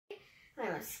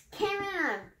name's Kameron,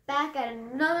 and I'm back at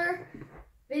another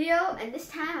video, and this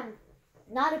time I'm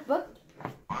not a book,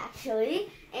 actually,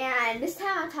 and this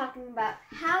time I'm talking about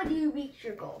how do you reach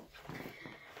your goal.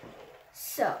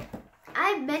 So, I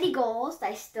have many goals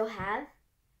that I still have,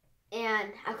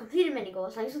 and I've completed many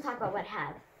goals, so I'm just going to talk about what I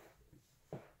have.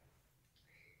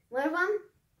 One of them,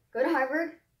 go to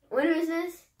Harvard, win a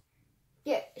business,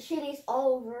 get shitties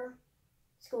all over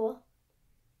school,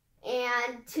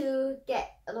 and to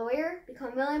get a lawyer,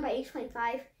 become a millionaire by age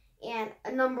 25, and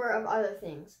a number of other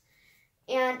things.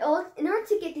 And in order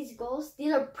to get these goals,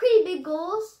 these are pretty big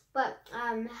goals, but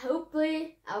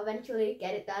hopefully I'll eventually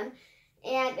get it done.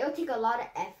 And it'll take a lot of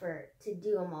effort to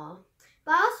do them all.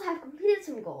 But I also have completed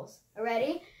some goals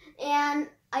already. And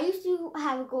I used to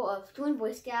have a goal of join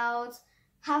Boy Scouts,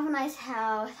 have a nice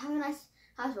house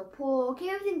with a pool,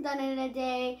 get everything done in a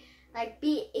day, like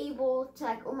be able to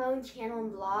like own my own channel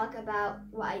and blog about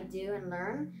what I do and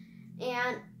learn.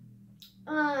 And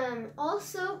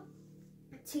also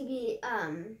to be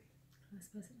class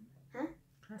president. Huh?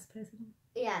 Class president.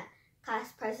 Yeah,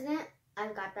 class president.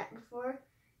 I've got that before.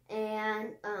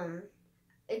 And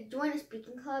join a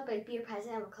speaking club, like be a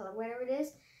president of a club, whatever it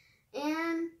is.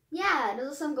 And yeah,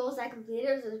 those are some goals that I completed.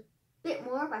 There's a bit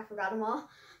more, but I forgot them all.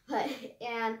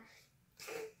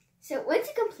 So once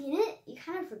you complete it, you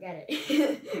kind of forget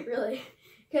it, really.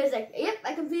 Because like, yep,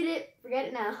 I completed it, forget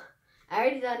it now. I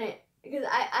already done it. Because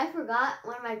I forgot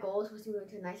one of my goals was to move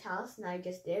to a nice house, and I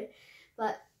just did.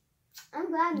 But I'm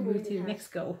glad you moved to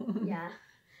Mexico. Yeah.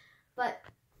 But,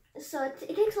 so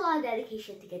it takes a lot of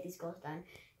dedication to get these goals done.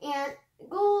 And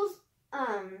goals,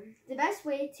 the best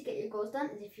way to get your goals done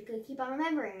is if you can keep on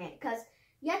remembering it. Because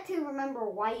you have to remember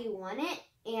why you want it,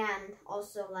 and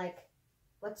also like,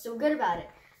 what's so good about it.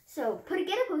 So get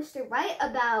a poster, write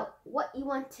about what you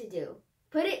want to do.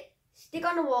 Stick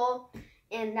on the wall,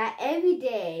 and that every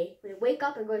day, when you wake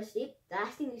up and go to sleep, the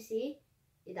last thing you see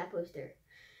is that poster.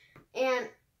 And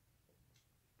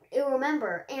you'll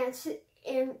remember, and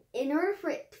in order for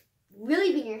it to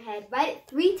really be in your head, write it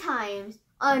 3 times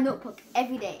on a notebook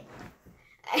every day.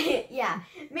 Yeah,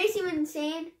 it may seem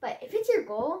insane, but if it's your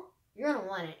goal, you're gonna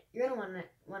want it. You're gonna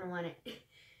want it.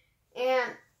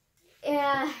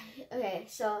 And okay,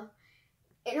 so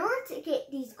in order to get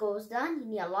these goals done, you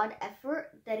need a lot of effort,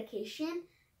 dedication,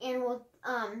 and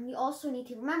you also need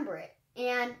to remember it.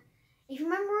 And if you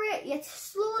remember it, you have to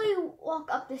slowly walk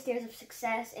up the stairs of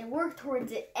success and work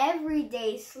towards it every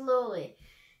day slowly.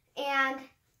 And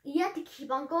you have to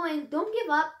keep on going. Don't give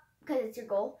up because it's your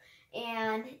goal.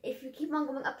 And if you keep on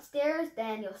going up the stairs,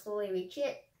 then you'll slowly reach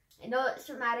it. And it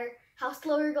doesn't matter how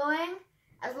slow you're going,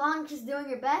 as long as you're doing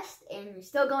your best and you're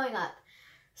still going up.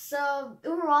 So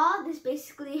overall, this is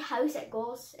basically how you set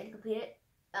goals and complete it.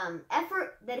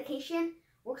 Effort, dedication,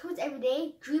 work towards every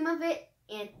day, dream of it,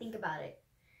 and think about it.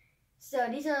 So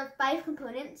these are 5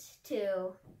 components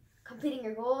to completing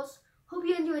your goals. Hope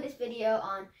you enjoyed this video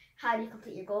on how to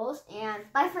complete your goals, and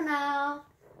bye for now.